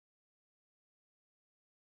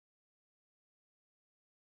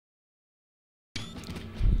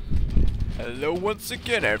Hello once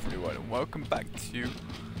again everyone and welcome back to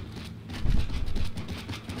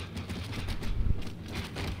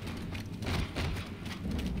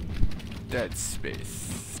Dead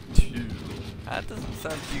Space 2. That doesn't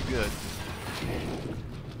sound too good.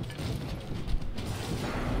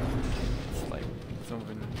 It's like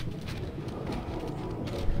something.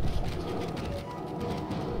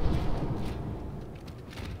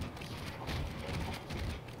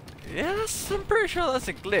 Yes, I'm pretty sure that's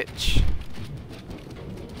a glitch.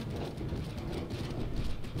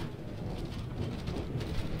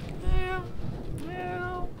 Yeah.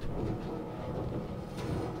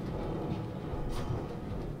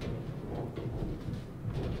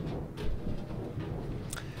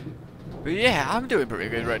 But yeah, I'm doing pretty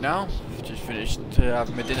good right now. Just finished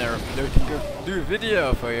having my dinner, uploading a new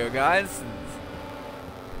video for you guys.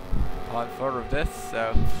 Part 4 of this,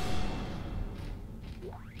 so.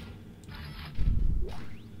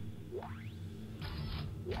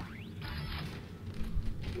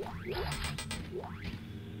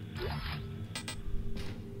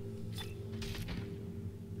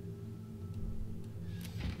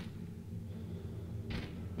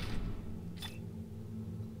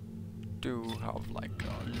 Do have like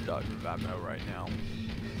a lot of ammo right now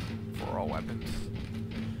for all weapons.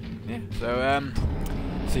 Yeah, so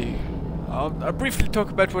see, I'll briefly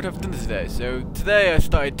talk about what I've done today. So today I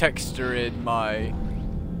started texturing my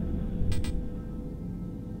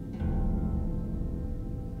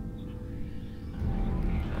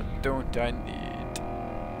what don't I need?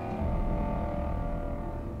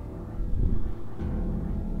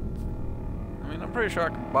 I mean, I'm pretty sure I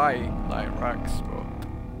can buy light racks, but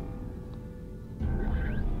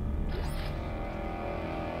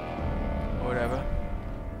whatever.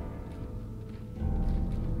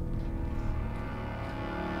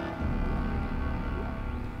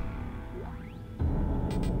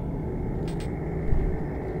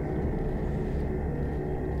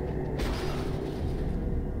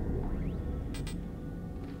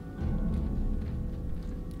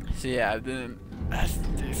 So yeah,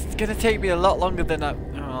 it's gonna take me a lot longer than I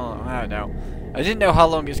don't know. I didn't know how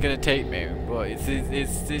long it's gonna take me, but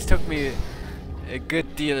it's took me a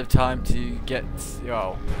good deal of time to get,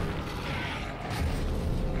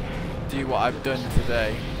 do what I've done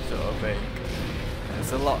today, sort of thing.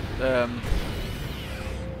 It's a lot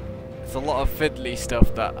of fiddly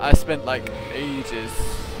stuff that I spent like ages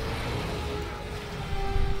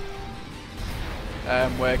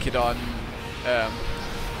working on,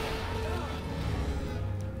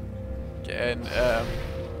 getting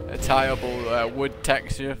a tieable wood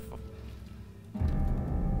texture.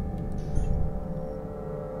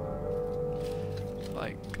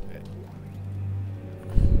 Like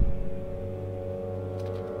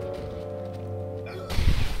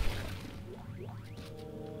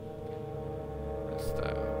what's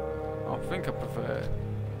that? I think I prefer it.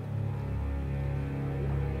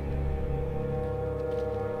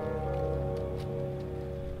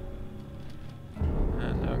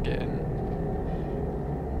 And now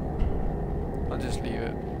I'll just leave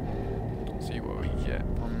it. See what we get.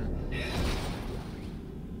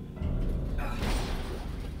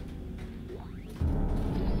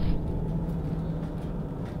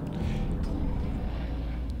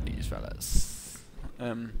 Fellas.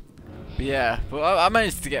 But yeah, I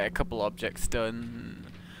managed to get a couple objects done.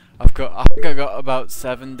 I think I got about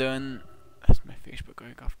 7 done. That's my Facebook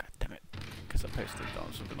going off, god damn it. Because I posted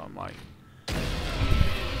on something on my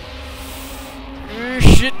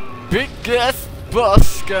shit big ass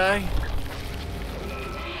boss guy.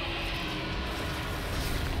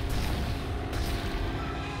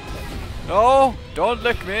 No, don't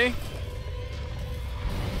lick me.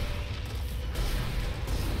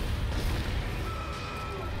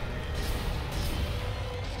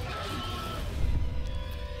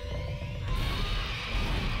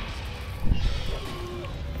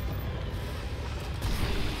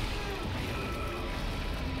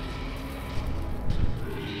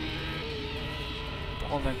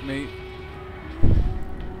 Don't lick me.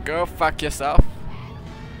 Go fuck yourself.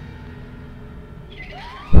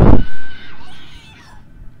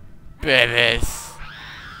 Babies.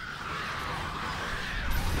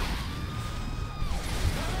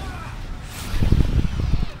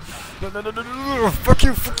 No. Fuck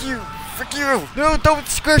you. No, don't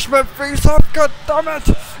squish my face off, god damn it.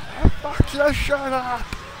 Oh, fuck you, shut up.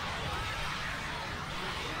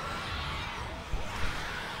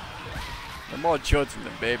 They're more children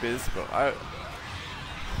than babies, but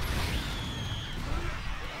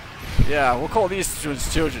yeah, we'll call these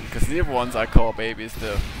ones children, because the other ones I call babies,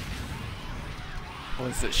 the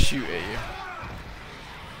ones that shoot at you.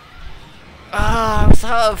 Ah, I was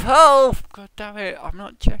out of health! God damn it, I'm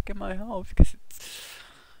not checking my health because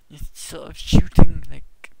it's sort of shooting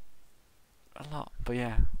like a lot. But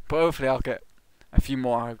yeah, but hopefully I'll get a few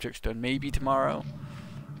more objects done. Maybe tomorrow,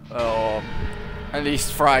 or at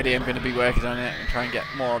least Friday. I'm going to be working on it and try and get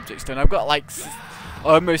more objects done. I've got like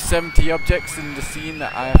almost 70 objects in the scene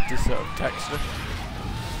that I have to sort of texture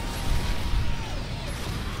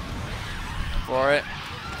for it,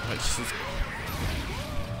 which is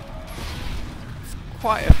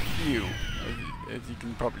quite a few, as you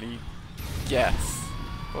can probably guess.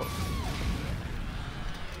 But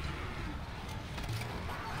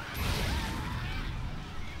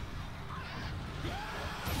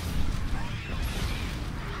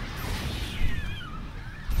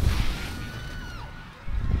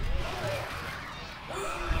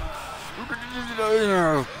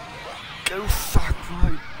go suck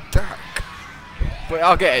my dick. But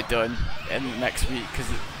I'll get it done in next week because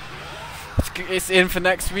it's in for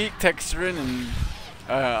next week texturing, and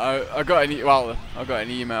I got an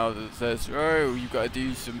email that says, oh, you got to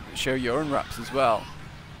do some show your unwraps as well.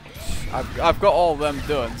 I've got all them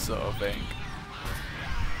done, sort of thing.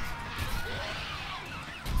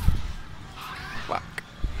 Whack.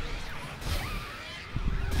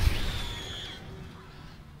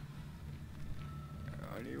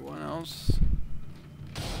 Anyone else?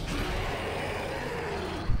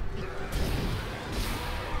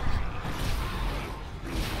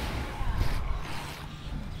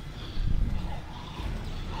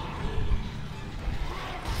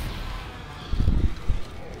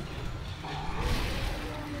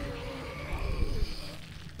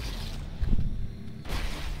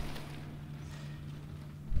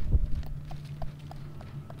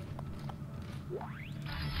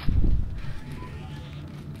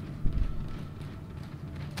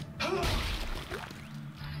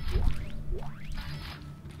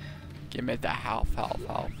 Give me the health.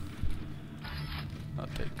 I'll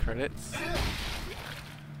take credits. I'll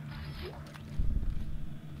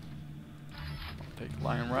take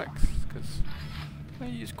Lion Rex, because I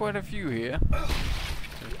use quite a few here.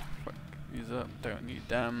 So, these up, don't need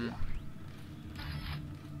them.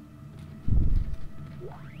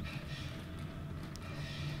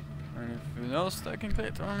 Anything else that I can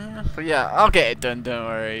click on here? But yeah, I'll get it done, don't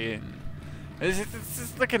worry.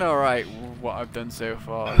 It's looking alright, what I've done so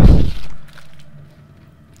far.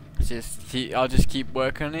 I'll just keep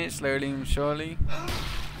working on it slowly and surely.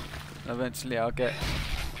 Eventually I'll get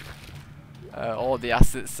all the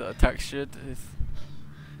assets that are textured.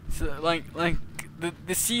 It's like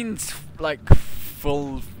the scene's like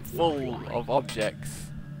full of objects.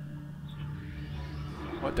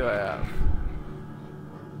 What do I have?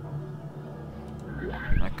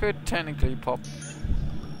 I could technically pop.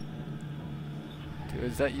 Dude,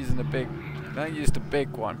 is that using the big? That used the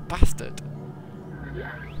big one, bastard.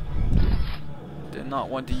 Did not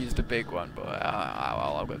want to use the big one, but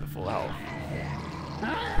I've got the full health.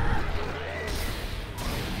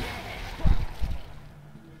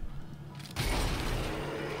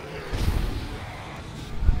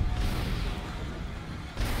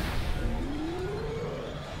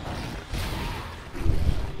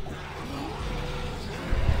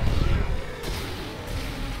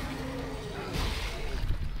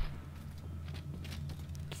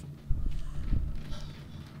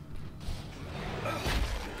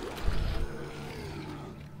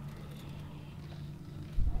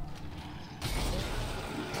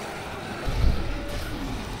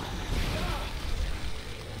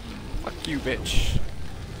 Fuck you, bitch.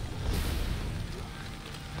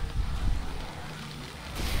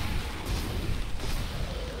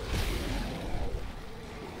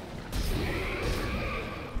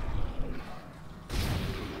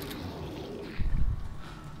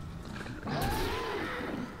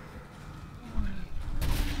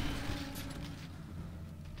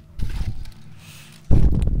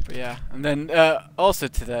 But yeah, and then also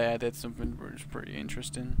today I did something which was pretty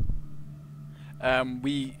interesting.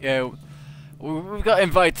 We got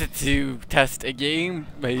invited to test a game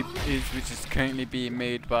which is currently being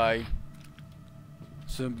made by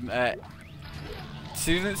some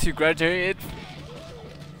students who graduated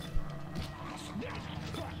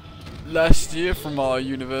last year from our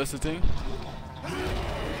university.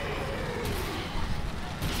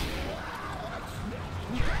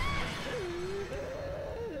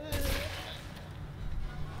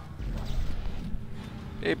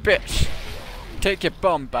 Hey bitch, take your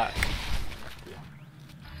bomb back.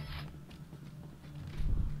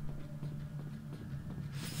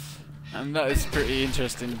 And that is pretty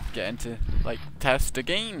interesting, getting to like test a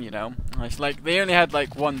game, you know. It's like they only had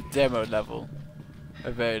like one demo level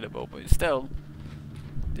available, but still,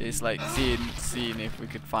 It's like seeing if we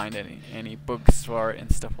could find any bugs for it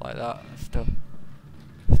and stuff like that.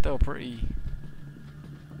 Still pretty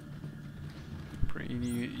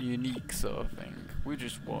unique sort of thing. We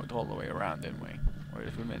just walked all the way around, didn't we?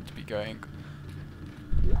 Whereas we're meant to be going.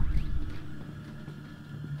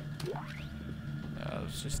 No,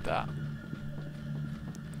 it's just that.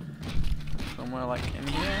 Somewhere like in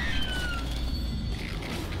here.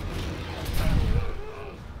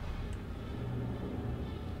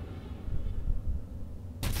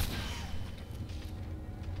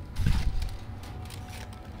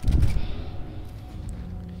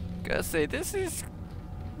 Gotta say, this is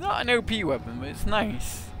not an OP weapon, but it's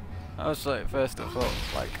nice. I was like, first I thought,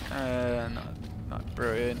 like, not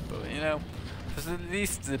brilliant, but you know, for at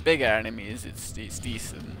least the bigger enemies, it's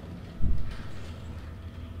decent.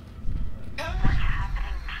 What's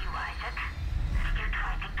happening to you, Isaac? You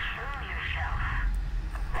tried to kill yourself.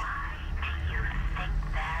 Why do you think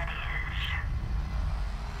that is? Tried.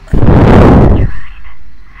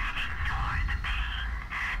 Ignore the pain.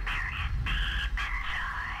 Bury it deep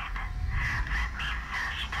inside. Let me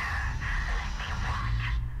fester. Let me watch.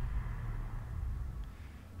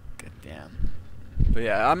 God damn. But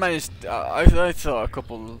yeah, I managed. I saw a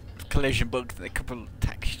couple collision bugs and a couple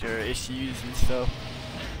texture issues and stuff.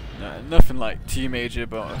 No, nothing like too major,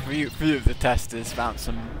 but a few of the testers found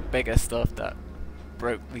some bigger stuff that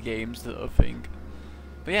broke the game, sort of thing.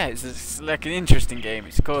 But yeah, it's like an interesting game.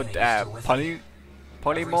 It's called Polymorph.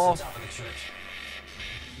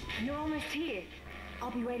 You're almost here.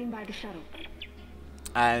 I'll be waiting by the shuttle.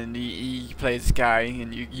 And he plays this guy,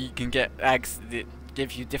 and you can get eggs that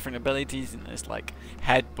give you different abilities, and it's like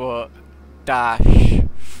headbutt, dash,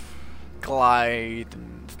 glide,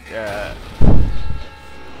 and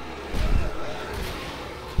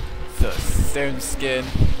sort of stone skin.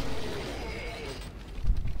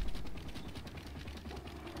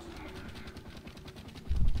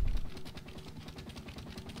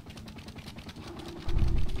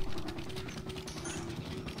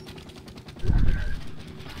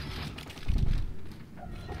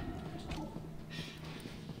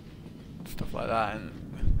 Stuff like that, and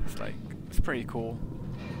it's pretty cool.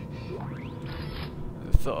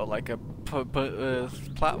 It's sort of like a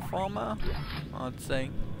platformer, I'd say.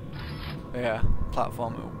 Yeah,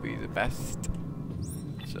 platformer would be the best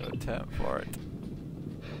sort of term for it.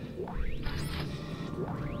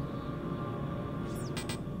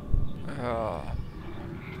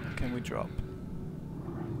 Can we drop?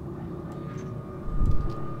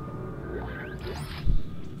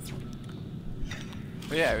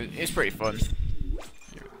 But yeah, it's pretty fun.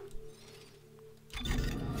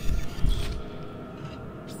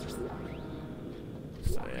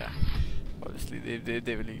 So yeah, obviously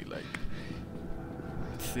they really like.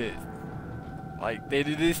 Like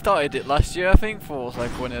they started it last year, I think, for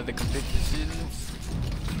like one of the competitions.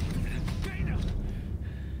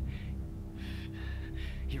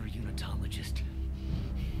 You're a unitologist.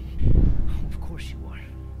 Of course you are.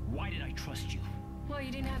 Why did I trust you? Well,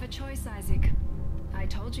 you didn't have a choice, Isaac. I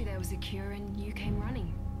told you there was a cure and you came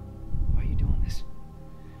running. Why are you doing this?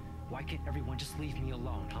 Why can't everyone just leave me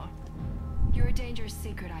alone, huh? You're a dangerous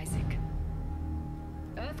secret, Isaac.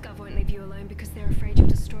 EarthGov won't leave you alone because they're afraid you'll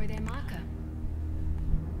destroy their marker.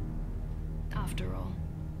 After all,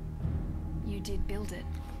 you did build it.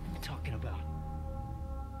 What are you talking about?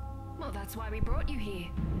 Well, that's why we brought you here.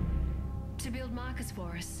 To build markers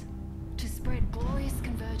for us. To spread glorious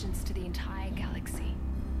convergence to the entire galaxy.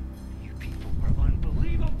 You people are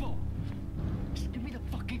unbelievable! Just give me the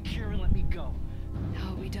fucking cure and let me go.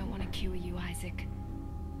 No, we don't want to cure you, Isaac.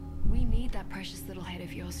 We need that precious little head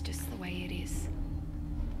of yours just the way it is.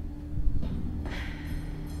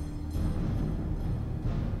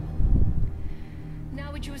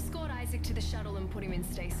 Now would you escort Isaac to the shuttle and put him in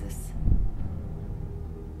stasis?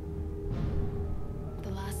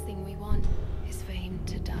 The last thing we want is for him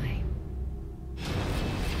to die.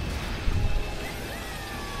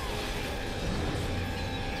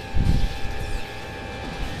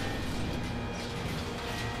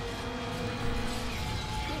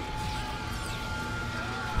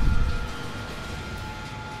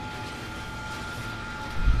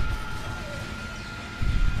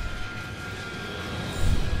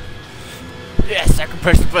 Yes, I can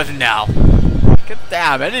press the button now. God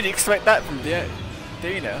damn, I didn't expect that from Dina.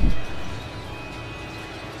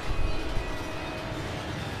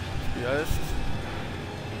 Yes.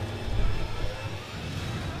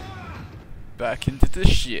 Back into the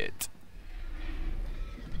shit.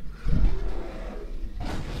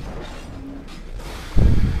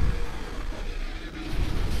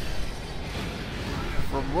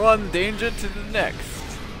 From one danger to the next.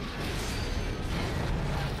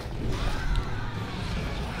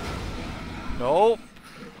 Nope.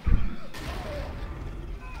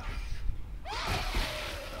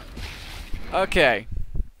 Okay.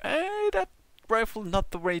 That rifle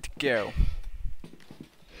not the way to go.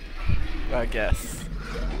 I guess.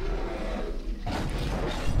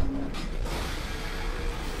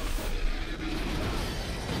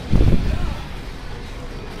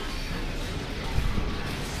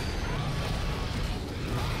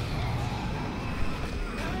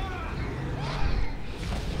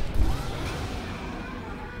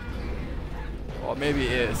 Or maybe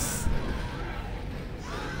it is.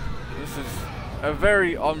 This is a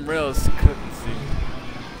very unrealistic cutscene.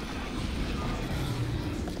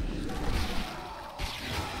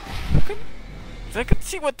 I can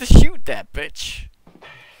see what to shoot that bitch.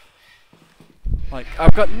 Like,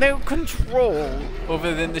 I've got no control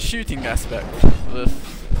other than the shooting aspect of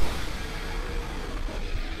this.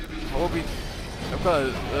 I've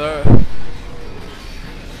got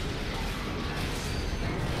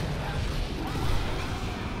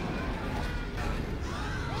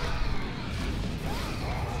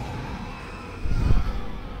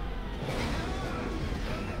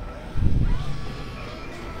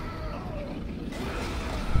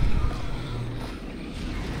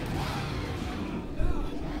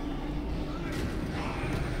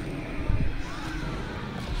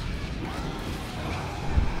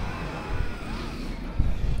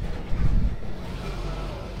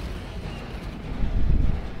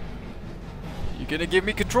You gonna give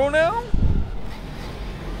me control now?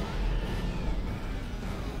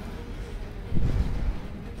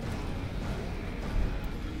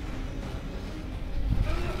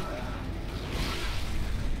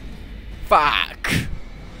 Fuck!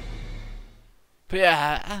 But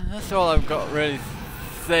yeah, that's all I've got really to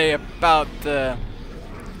say about that.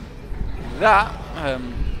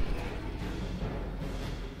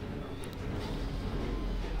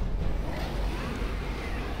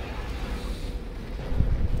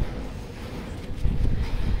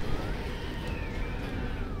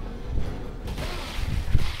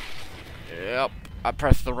 Yep, I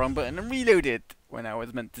pressed the wrong button and reloaded when I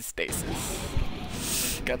was meant to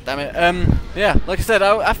stasis. God damn it. Yeah, like I said,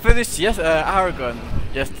 I finished Eragon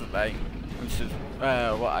yesterday, which is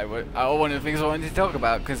one of the things I wanted to talk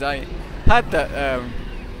about, because I had that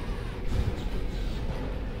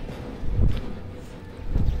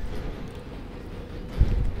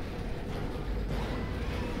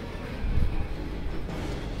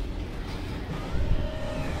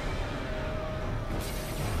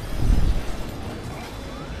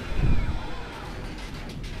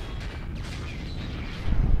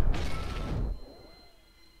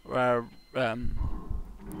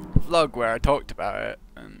vlog where I talked about it,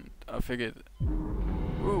 and I figured,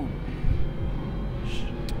 ooh, shit.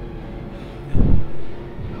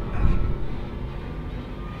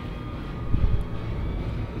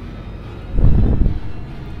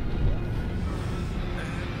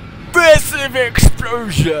 Massive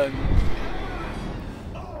explosion!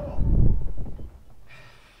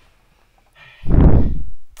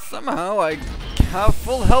 Somehow I have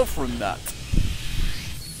full health from that.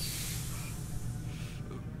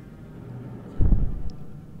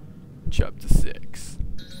 Chapter 6.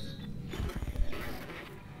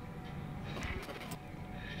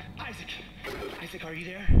 Isaac, are you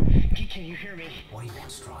there? Can you hear me? What do you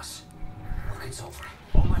want, Strauss? Look, it's over.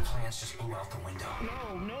 All my plans just blew out the window.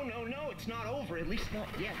 No, it's not over. At least not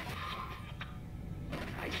yet.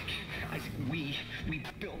 Isaac, we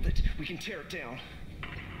build it. We can tear it down.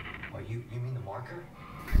 What, you mean the marker?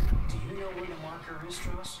 Do you know where the marker is,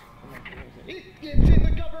 Strauss? It's in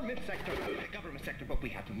the government sector, but we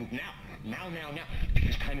have to move now. Now.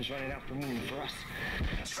 Because time is running out for me and for us.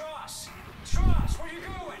 Strauss! Strauss, where are you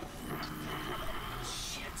going?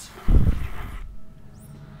 Shit.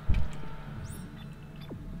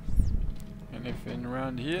 Anything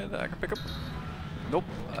around here that I can pick up? Nope.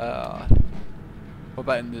 What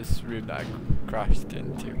about in this room that I crashed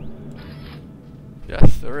into?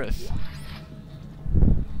 Yes, there is.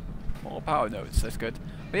 More power notes, that's good.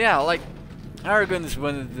 But yeah, like, Eragon is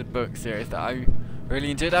one of the book series that I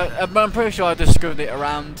really enjoyed. I'm pretty sure I discovered it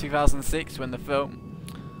around 2006 when the film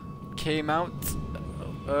came out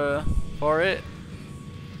for it.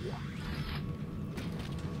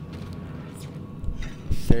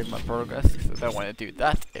 Save my progress because I don't want to do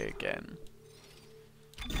that again.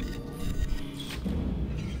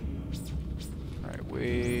 Alright,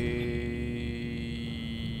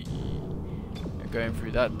 we are going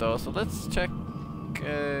through that door, so let's check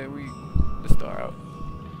this door out.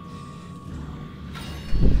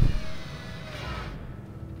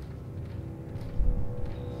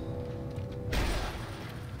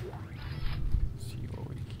 See what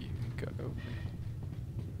we can go over here.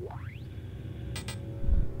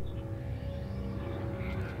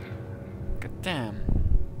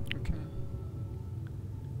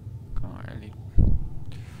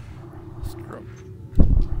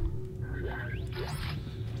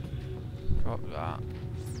 that.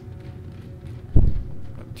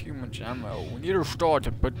 Got too much ammo. We need to start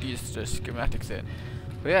to put these schematics in.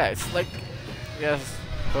 But yeah, it's like, yes,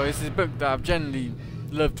 so this is a book that I've generally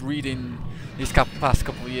loved reading these past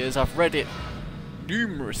couple of years. I've read it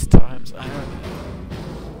numerous times.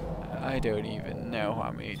 I don't even know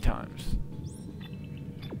how many times.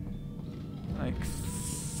 Like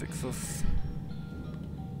 6 or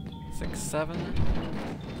 7.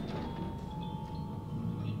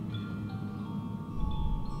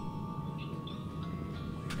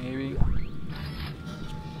 Maybe.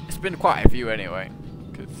 It's been quite a few anyway,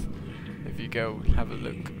 because if you go have a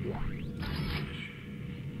look.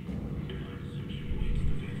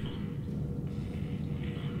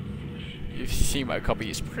 You see my copy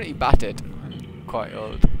is pretty battered and quite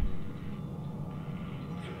old.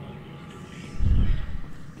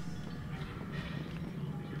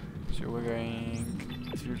 So we're going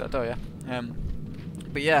through that door, yeah.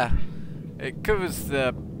 But yeah, it covers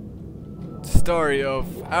the story of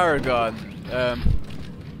Eragon,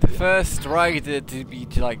 the first rider to be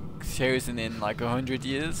like chosen in like 100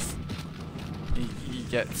 years. He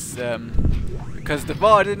gets because the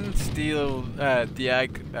bar didn't steal the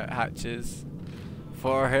egg that hatches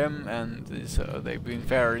for him, and so they've been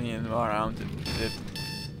ferrying him around.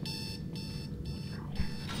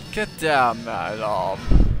 Get down, that alarm!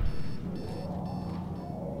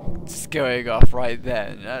 It's going off right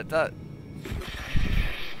then. That.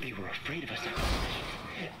 They were afraid of us.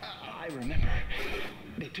 I remember.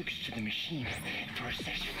 They took us to the machine for our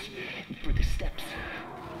sessions, for the steps.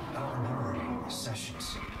 I don't remember any of the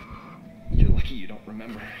sessions. You're lucky you don't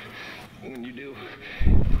remember. When you do,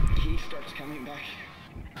 he starts coming back.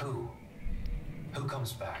 Who? Who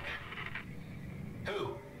comes back?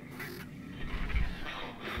 Who?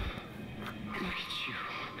 Look at you.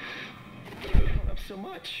 You've grown up so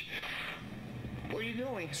much. Where are you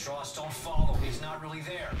going? Strauss, don't follow. He's not really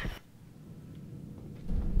there.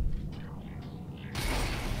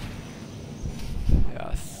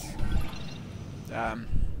 Yes.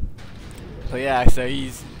 So yeah, so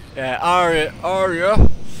he's Arya,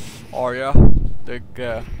 the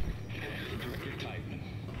Director Titan.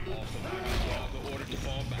 Also, the order to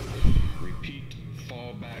fall back. Repeat,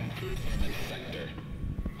 fall back from the sector.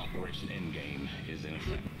 Operation Endgame is in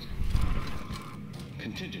effect.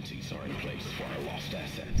 Contingencies are in place for our lost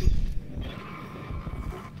assets.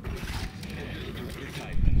 Director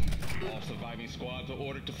Titan. All surviving squads are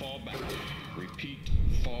ordered to fall back. Repeat,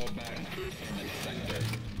 fall back from the sector.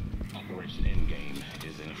 Operation Endgame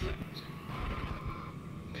is in effect.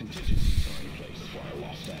 Contingencies are in place for our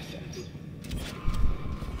lost assets.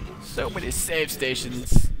 so many save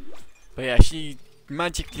stations. But yeah, she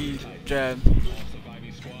magically All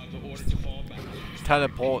surviving squads are ordered to fall back.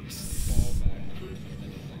 teleports.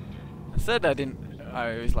 I said I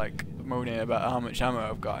was like moaning about how much ammo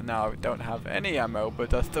I've got. Now I don't have any ammo,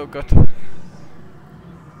 but I still got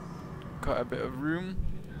a bit of room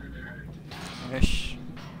ish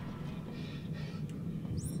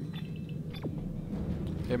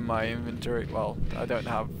in my inventory. Well, I don't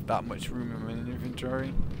have that much room in my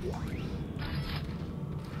inventory.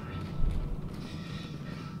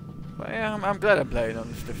 But yeah, I'm glad I'm playing on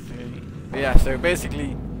this difficulty. But yeah, so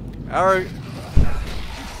basically,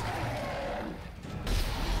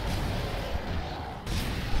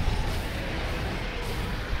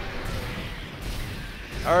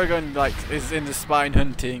 Eragon like is in the spine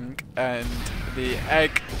hunting, and the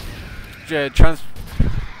egg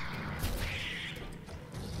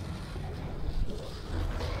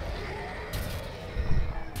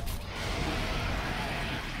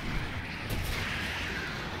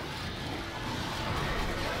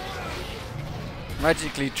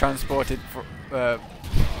magically transported by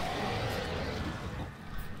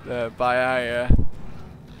Arya.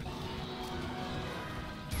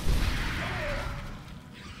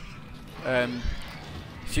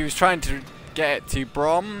 She was trying to get it to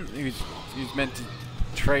Brom, who's meant to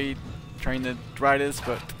train the riders,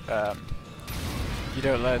 but you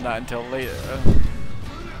don't learn that until later.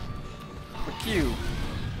 Fuck you.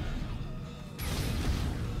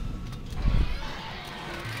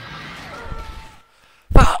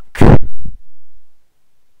 Fuck!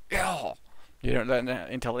 Yeah. You don't learn that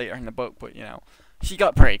until later in the book, but you know, she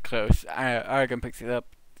got pretty close. Eragon picks it up.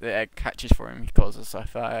 The egg catches for him, he calls her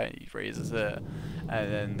Sapphire, he raises her,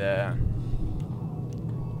 and then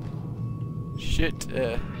shit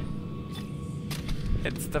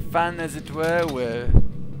hits the fan, as it were,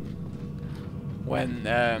 when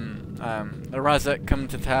the Razak come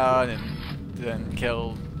to town and then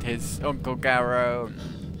kill his Uncle Garrow,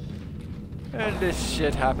 and this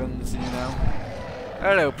shit happens, you know.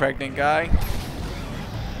 Hello, pregnant guy.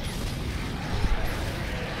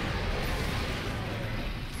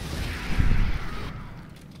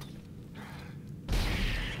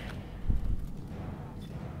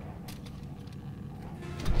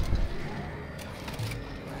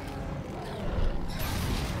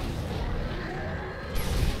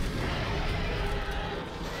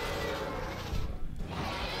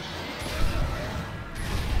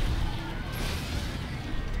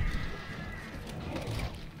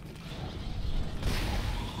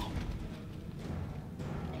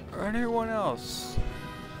 Anyone else?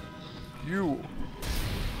 You.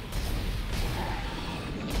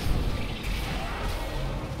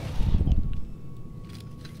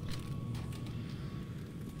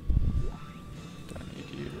 Don't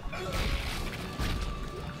need you.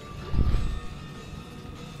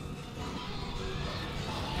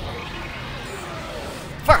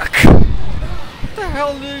 Fuck! Where the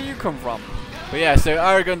hell did you come from? But yeah, so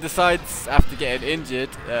Eragon decides after getting injured,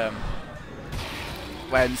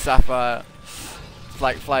 when Sapphire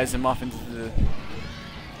flies him off into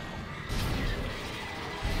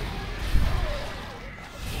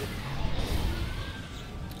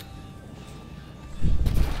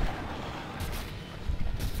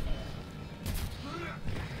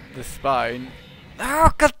the spine.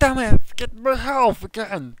 Oh, god damn it! Get my health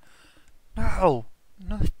again! No!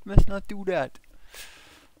 No, let's not do that.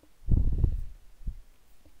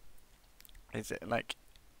 Is it like...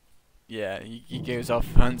 Yeah, he goes off,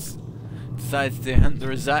 decides to hunt the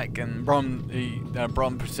Razak, and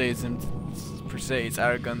Brom persuades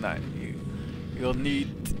Eragon that you'll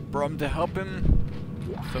need Brom to help him,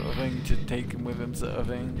 sort of thing, to take him with him, sort of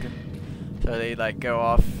thing. And so they like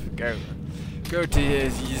go to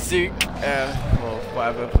his Yazuk, or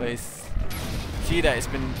whatever place. See that it's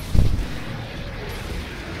been.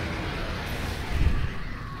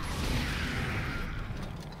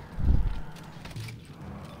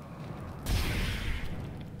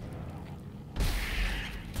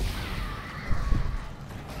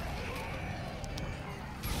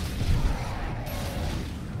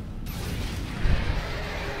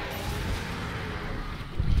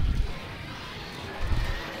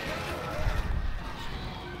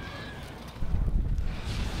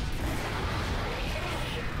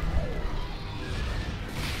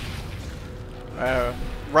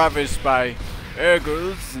 Ravished by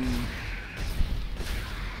Ergos and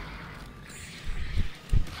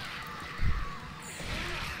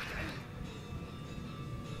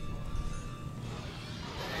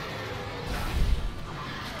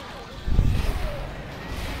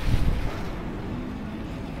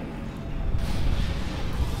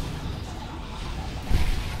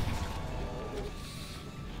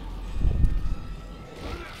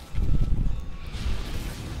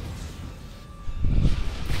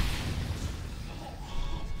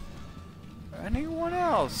anyone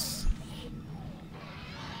else?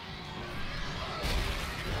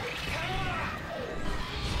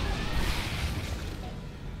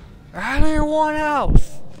 Anyone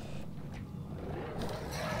else?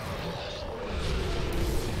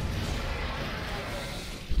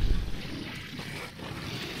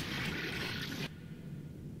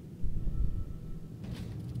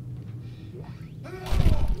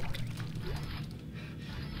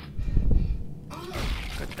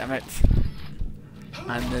 God damn it.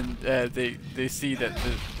 And then they see that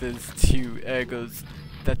there's two Ergos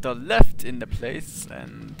that are left in the place,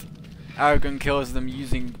 and Eragon kills them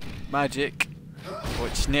using magic,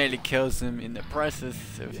 which nearly kills him in the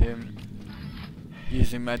process of him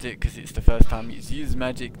using magic, because it's the first time he's used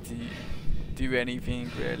magic to do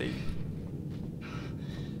anything really.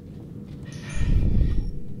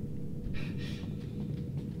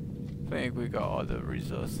 I think we got all the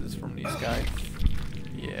resources from these guys.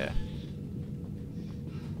 Yeah.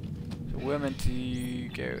 We're meant to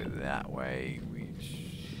go that way. We've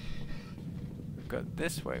got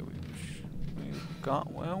this way. We've got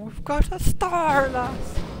a star,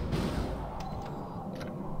 lass.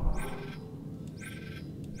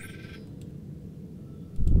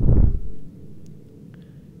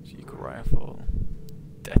 Secret rifle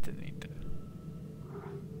detonator.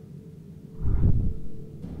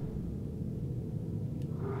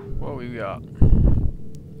 What we got?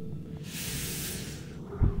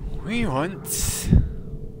 We want some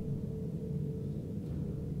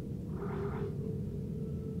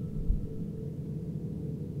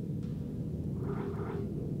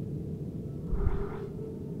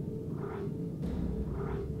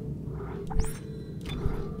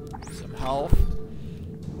health.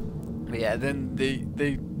 But yeah, then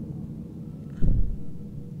the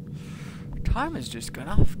time has just gone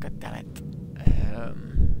off. God damn it.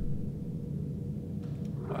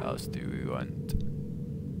 What else do we want?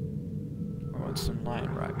 We want some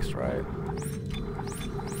lion racks, right?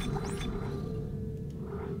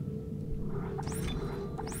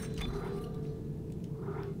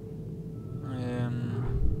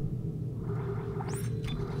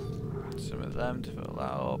 Some of them to fill that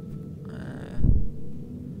up.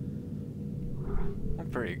 I'm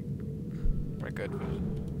pretty good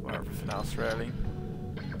with everything else, really.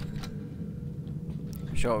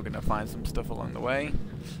 I'm sure we're gonna find some stuff along the way.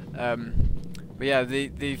 But yeah,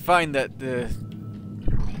 they find that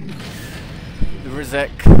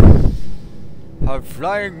Rizek have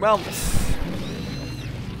flying mounts.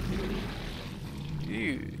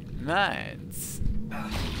 Ew, nice.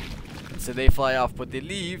 So they fly off, but they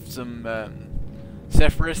leave some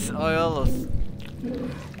Zephyrus oil.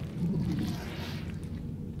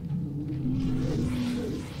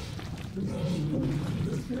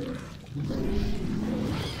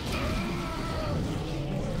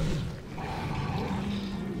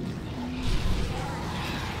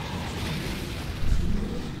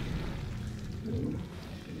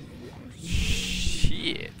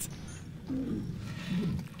 Shit.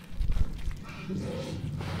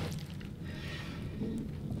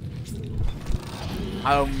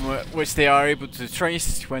 Which they are able to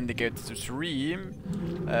trace when they go to the stream.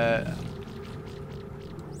 And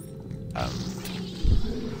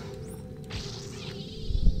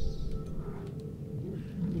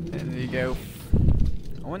they go.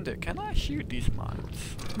 I wonder, can I shoot these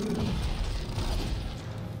mines?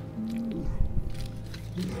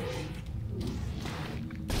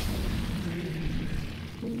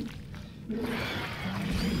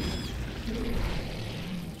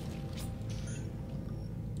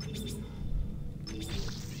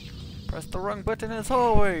 Press the wrong button as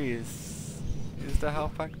always. Use the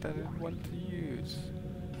health pack that I want to use.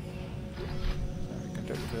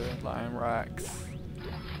 Conductor, lion racks,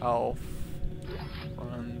 health,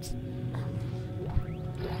 runs.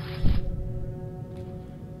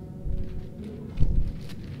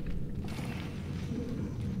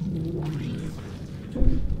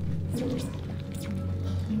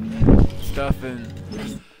 Stuff and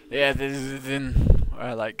yeah, this is in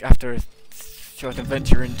like after a short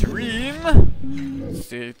adventure in Dream.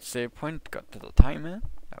 Save point, got to the timer.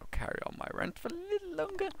 I'll carry on my rent for a little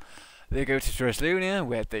longer. They go to Dresslunia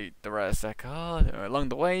where the rest like along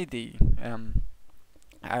the way the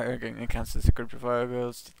Eragon encounters a group of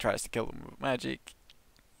Urgos, tries to kill them with magic.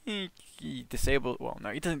 He disables, well no,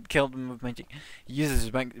 he doesn't kill them with magic, he uses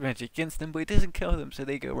his magic against them, but he doesn't kill them, so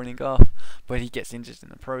they go running off, but he gets injured in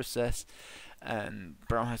the process, and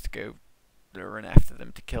Brown has to go run after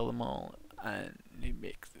them to kill them all, and he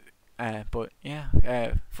makes but yeah,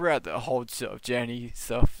 throughout the whole sort of journey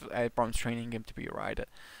stuff, Brom's training him to be a rider,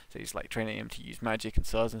 so he's like training him to use magic and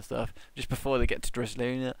swords and stuff. Just before they get to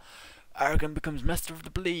Dresslunia, Eragon becomes Master of the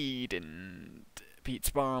Bleed and beats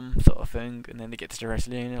Brom sort of thing, and then they get to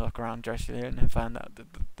Dresslunia, look around Dresslunia and find out that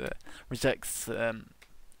the Rizek's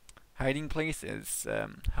hiding place is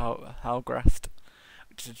Halgrast,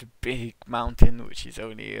 which is a big mountain which is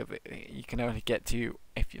only you can only get to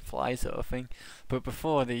if you fly sort of thing. But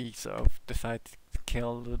before they sort of decide to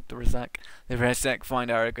kill the Rizek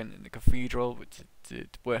find Eragon in the cathedral, which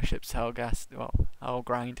worships Helgast. Well,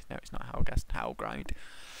 Halgrind. No, it's not Helgast. Halgrind.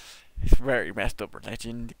 It's a very messed up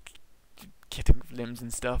religion, cutting of limbs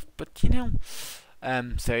and stuff. But you know,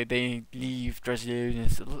 so they leave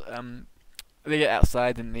Dresslunia. They get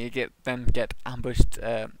outside and they get ambushed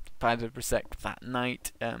by the Rizek that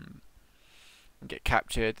night. And get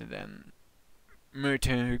captured, and then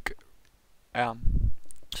Murtug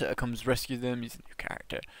sort of comes rescue them. He's a new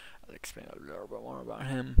character. I'll explain a little bit more about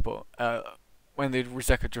him. But when the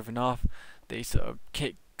Rizek are driven off, they sort of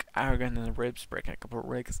kick Eragon in the ribs, breaking a couple of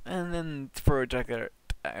ribs, and then throw a dagger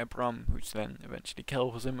at Brom, which then eventually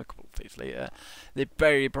kills him a couple of days later. They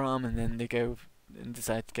bury Brom, and then they go and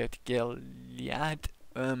decide to go to Gilead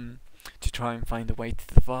to try and find a way to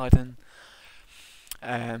the Varden.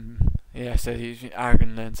 Yeah, so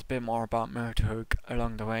Eragon learns a bit more about Murtug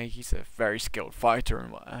along the way. He's a very skilled fighter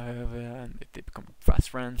and whatever, and they become fast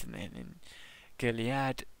friends. And then in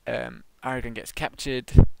Gilead, Eragon gets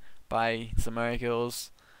captured by some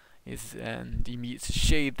Urgils. And he meets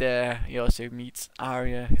Shade there. He also meets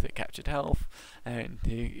Arya, who's at captured health, and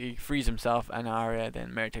he frees himself and Arya.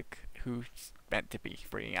 Then Murtug, who's meant to be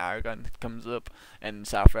freeing Eragon, comes up, and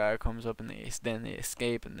Southfire comes up, and then they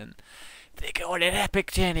escape, and then they go on an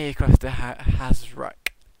epic journey across the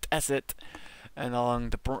Hazrak Desert and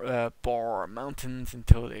along the Bor Mountains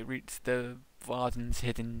until they reach the Varden's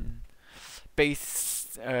hidden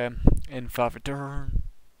base in Favadorn.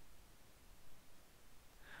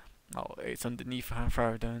 Oh, it's underneath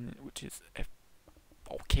Favadorn, which is a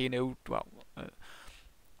volcano, well,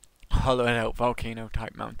 hollowed out volcano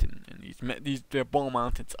type mountain, and these Bor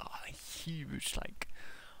Mountains are huge, like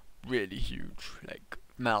really huge, like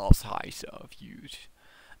miles high, sort of huge.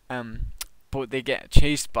 But they get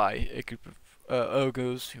chased by a group of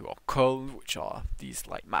Urgos who are cold, which are these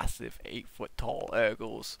like massive 8-foot tall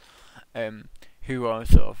Urgos, who are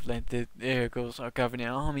sort of like the Urgos are governing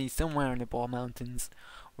an army somewhere in the Bor Mountains,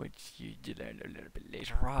 which you learn a little bit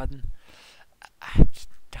later on. I'm just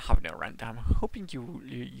having a rant. I'm hoping you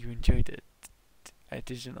enjoyed it.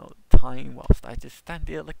 additional time whilst I just stand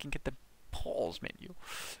here looking at the pause menu.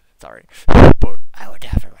 Sorry, but I would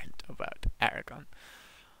have a rant about Eragon.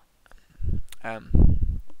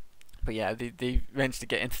 But yeah, they managed to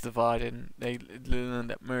get into the Varden. They learn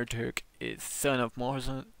that Murdoch is son of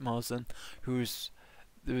Morrison, who's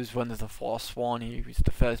one of the Forsworn. He was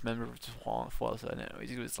the first member of the Forsworn. No,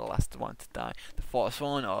 he was the last one to die. The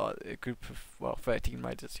Forsworn are a group of 13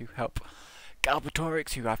 riders who help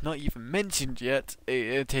Galbatorix, who I've not even mentioned yet,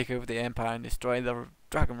 take over the Empire and destroy the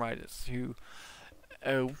Dragon Riders.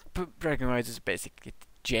 Dragon Riders are basically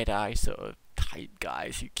Jedi sort of type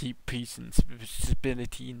guys who keep peace and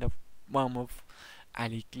stability in the realm of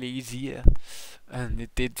Alleglesia, and they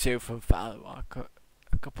did so for a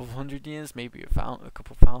couple of hundred years, maybe a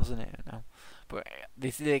couple thousand, I don't know. But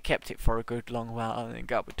they kept it for a good long while, and then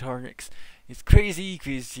Galbatorix is crazy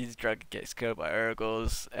because his dragon gets killed by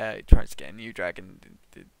Urgos. He tries to get a new dragon,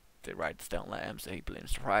 the riders don't let him, so he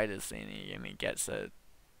blames the riders, and he gets a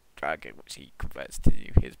dragon which he converts to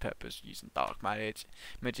his purpose using dark magic,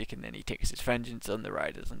 and then he takes his vengeance on the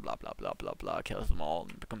riders and blah blah blah blah blah, kills them all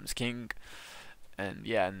and becomes king. And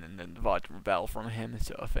yeah, and then the Varden rebel from him,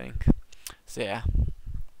 sort of thing. So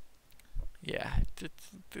yeah,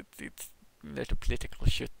 it's little political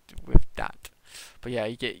shit with that. But yeah,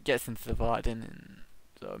 he gets into the Varden and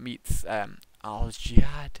so meets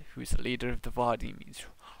Al-Jihad, who's the leader of the Varden. He meets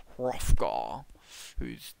Hrothgar,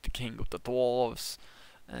 who's the king of the dwarves.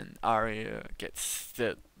 And Arya gets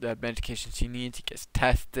the medication she needs. He gets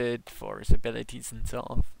tested for his abilities and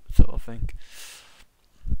sort of thing.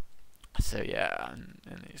 So yeah, and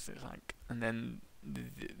it's like, and then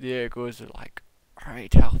the Ergos are like,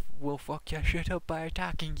 alright, we'll fuck your shit up by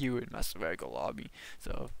attacking you, and that's the Ergo army.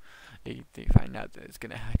 So they find out that it's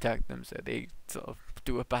gonna attack them, so they sort of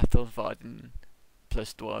do a battle of Varden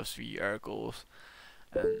plus dwarves, 3 Ergos,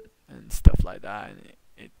 and stuff like that. And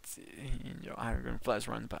it's Eragon flies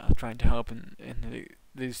around about trying to help, and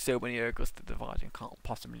there's so many Ergos that the Varden can't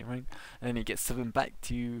possibly ring, and then he gets summoned back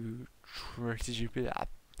to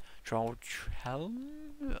Trollhelm.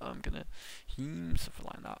 I'm gonna heme, something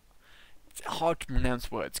like that. It's hard to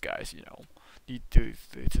pronounce words, guys. You know,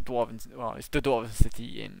 it's a dwarven. Well, it's the dwarven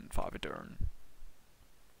city in Farvadern.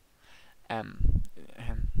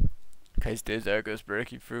 Because there's Ergos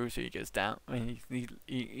breaking through, so he goes down. And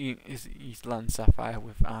he's lands Sapphire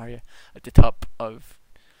with Arya at the top of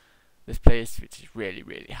this place, which is really,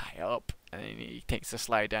 really high up. And then he takes a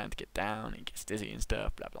slide down to get down, and gets dizzy and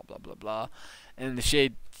stuff, blah blah blah blah blah. And the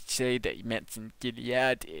shade that he met in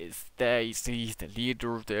Gilead is there. He's the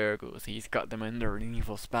leader of the Ergos. He's got them under an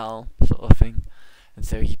evil spell, sort of thing. And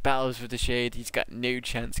so he battles with the Shade. He's got no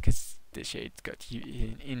chance because the Shade's got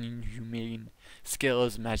inhumane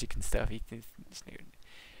skills, magic and stuff. It's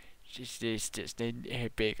just a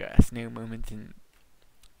big ass no moment, and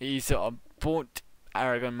he sort of bought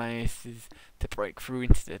Eragon manages to break through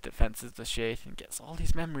into the defenses of the Shade and gets all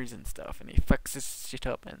these memories and stuff, and he fucks this shit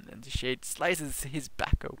up, and then the Shade slices his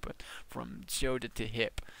back open from shoulder to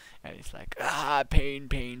hip, and he's like, pain,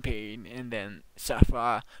 pain, pain, and then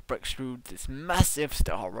Sapphire breaks through this massive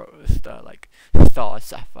star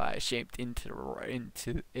sapphire shaped in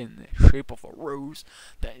the shape of a rose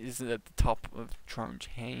that is at the top of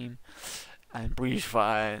Trondheim, and breathes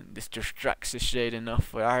fire, and this distracts the Shade enough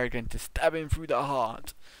for Eragon to stab him through the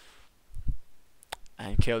heart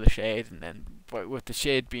and kill the Shade. And then, but with the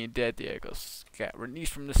Shade being dead, the Ergos get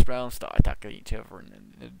released from the spell and start attacking each other, and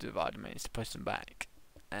then the Divider manages to push them back,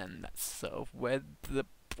 and that's sort of where the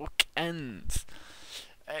book ends.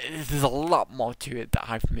 There's a lot more to it that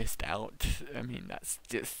I've missed out. I mean, that's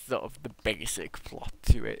just sort of the basic plot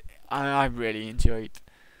to it. I really enjoyed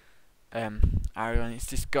Eragon. It's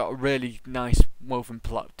just got a really nice woven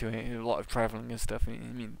plot to it, a lot of travelling and stuff. I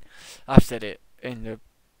mean, I've said it in the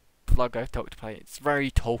blog I've talked about. It's very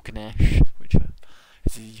Tolkien-ish, which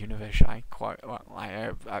is a universe I quite well.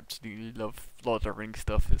 I absolutely love Lord of the Rings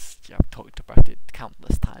stuff. I've talked about it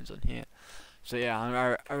countless times on here. So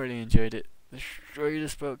yeah, I really enjoyed it. The story of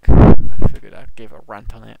this book, I figured I'd give a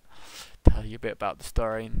rant on it, tell you a bit about the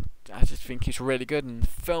story, and I just think it's really good. And the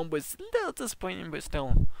film was a little disappointing, but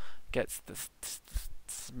still gets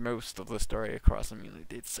most of the story across. I mean, it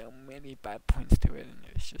did so many bad points to it, and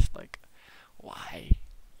it's just like, why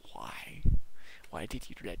did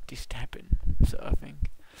you let this happen, sort of thing.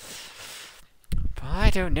 But I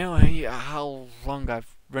don't know how long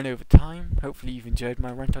I've run over time. Hopefully you've enjoyed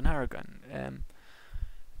my rant on Eragon.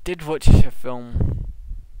 Did watch a film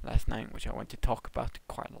last night which I want to talk about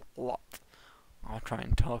quite a lot. I'll try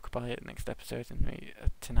and talk about it next episode, and maybe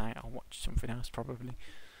tonight I'll watch something else probably,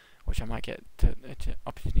 which I might get to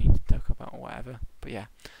opportunity to talk about or whatever. But yeah,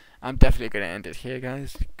 I'm definitely gonna end it here,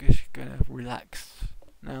 guys. Just gonna relax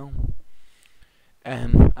now.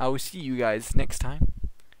 I will see you guys next time.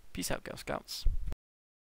 Peace out, Girl Scouts.